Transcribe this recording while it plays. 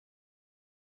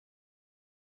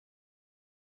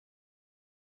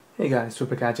Hey guys,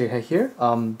 Super Gadget Head here.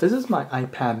 This is my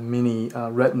iPad mini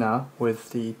Retina with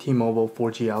the T-Mobile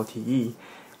 4G LTE,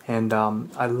 and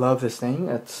I love this thing.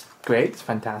 It's great, it's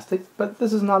fantastic, but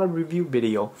this is not a review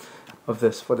video of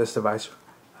this for this device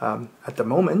at the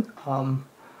moment.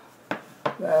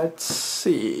 Let's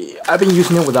see. I've been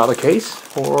using it without a case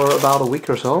for about a week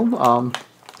or so,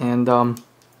 and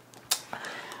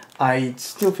I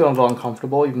still feel a little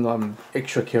uncomfortable even though I'm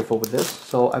extra careful with this,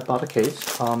 so I bought a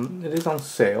case. It is on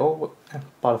sale. I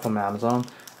bought it from Amazon.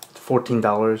 It's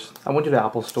 $14. I went to the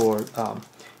Apple store.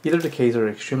 Either the cases are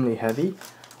extremely heavy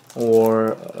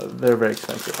or they're very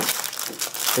expensive.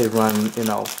 They run,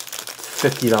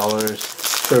 $50,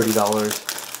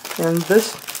 $30. And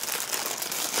this,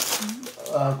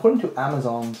 according to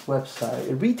Amazon's website,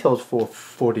 it retails for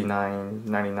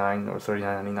 $49.99 or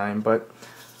 $39.99, but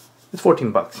it's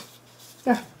 14 bucks.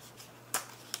 Yeah,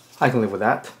 I can live with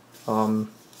that.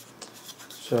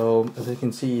 So as you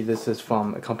can see, this is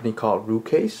from a company called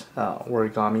RooCase,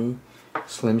 Origami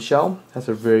SlimShell. That's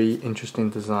a very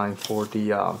interesting design for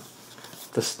the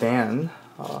stand.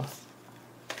 How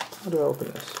do I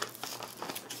open this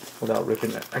without ripping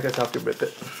it? I guess I have to rip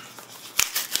it.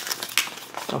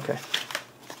 Okay.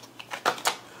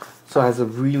 So it has a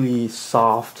really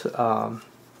soft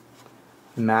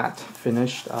matte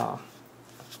finished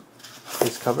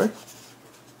face cover,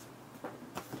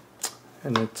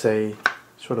 and it's a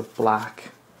sort of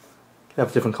black. They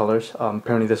have different colors.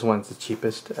 Apparently this one's the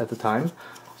cheapest at the time,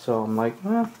 so I'm like,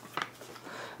 well,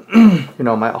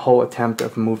 my whole attempt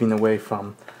of moving away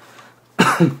from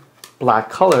black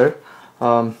color,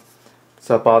 so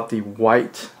I bought the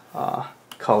white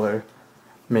color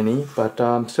mini, but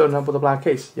still enough with a black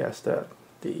case. Yes, the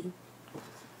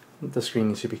screen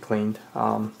needs to be cleaned,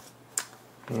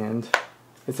 and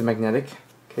it's a magnetic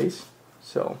case.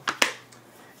 So,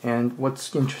 and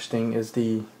what's interesting is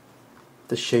the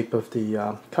shape of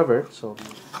the cover. So,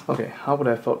 okay, how would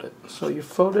I fold it? So you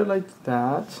fold it like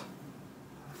that.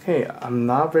 Okay, I'm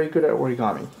not very good at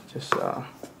origami. Just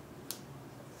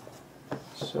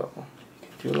so you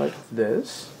can do it like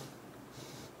this.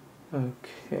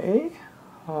 Okay,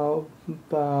 how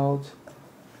about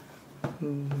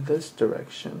this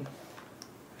direction?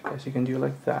 I guess you can do it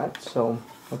like that. So,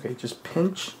 okay, just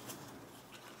pinch.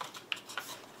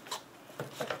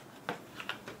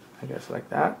 I guess like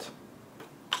that.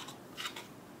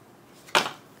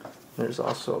 There's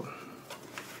also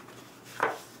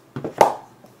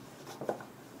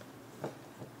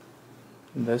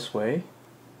this way.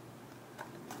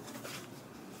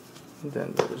 And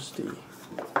then there's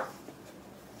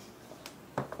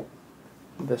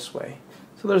this way.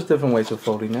 So there's different ways of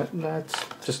folding it. That's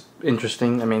just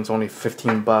interesting. I mean, it's only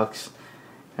 15 bucks,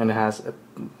 and it has a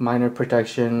minor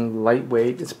protection,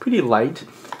 lightweight. It's pretty light.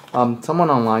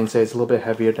 Someone online says it's a little bit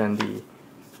heavier than the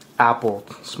Apple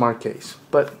Smart Case,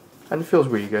 but it feels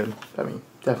really good. I mean,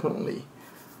 definitely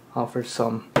offers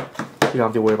some. You don't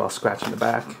have to worry about scratching the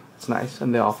back. It's nice,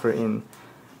 and they offer in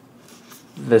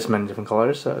this many different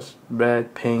colors. So it's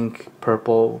red, pink,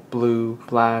 purple, blue,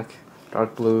 black,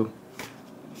 dark blue,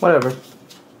 whatever.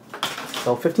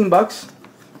 So 15 bucks.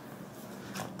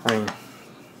 I mean,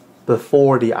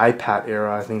 before the iPad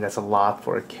era, I think that's a lot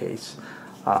for a case.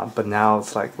 But now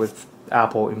it's like with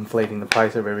Apple inflating the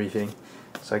price of everything.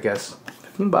 So I guess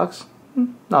 15 bucks,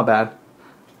 not bad.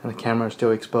 And the camera is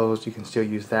still exposed. You can still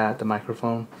use that, the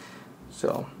microphone.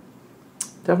 So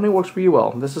definitely works really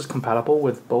well. This is compatible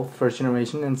with both first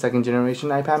generation and second generation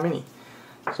iPad mini.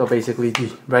 So basically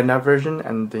the Retina version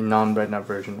and the non-Retina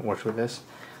version works with this.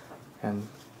 And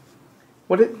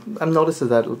what I've noticed is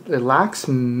that it lacks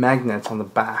magnets on the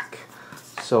back,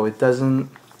 so it doesn't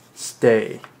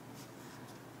stay.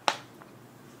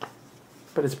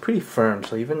 But it's pretty firm,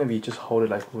 so even if you just hold it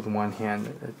like with one hand,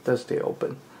 it does stay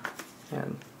open.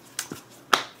 And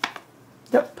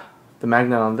yep, the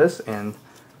magnet on this end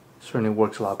certainly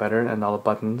works a lot better, and all the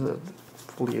buttons are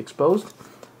fully exposed.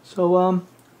 So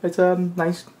it's a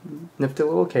nice, nifty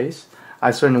little case.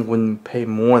 I certainly wouldn't pay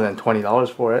more than $20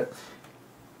 for it,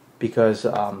 because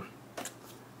I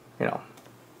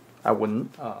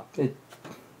wouldn't. It's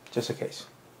just a case.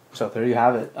 So there you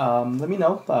have it. Let me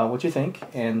know what you think,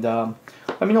 and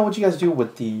let me know what you guys do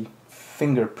with the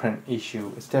fingerprint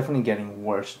issue. It's definitely getting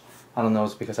worse. I don't know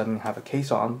if it's because I didn't have a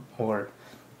case on, or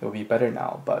it will be better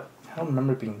now, but I don't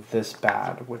remember it being this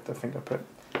bad with the fingerprint.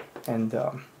 And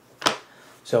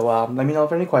so let me know if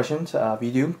there are any questions. If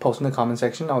you do, post in the comment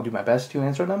section. I'll do my best to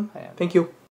answer them. And thank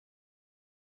you.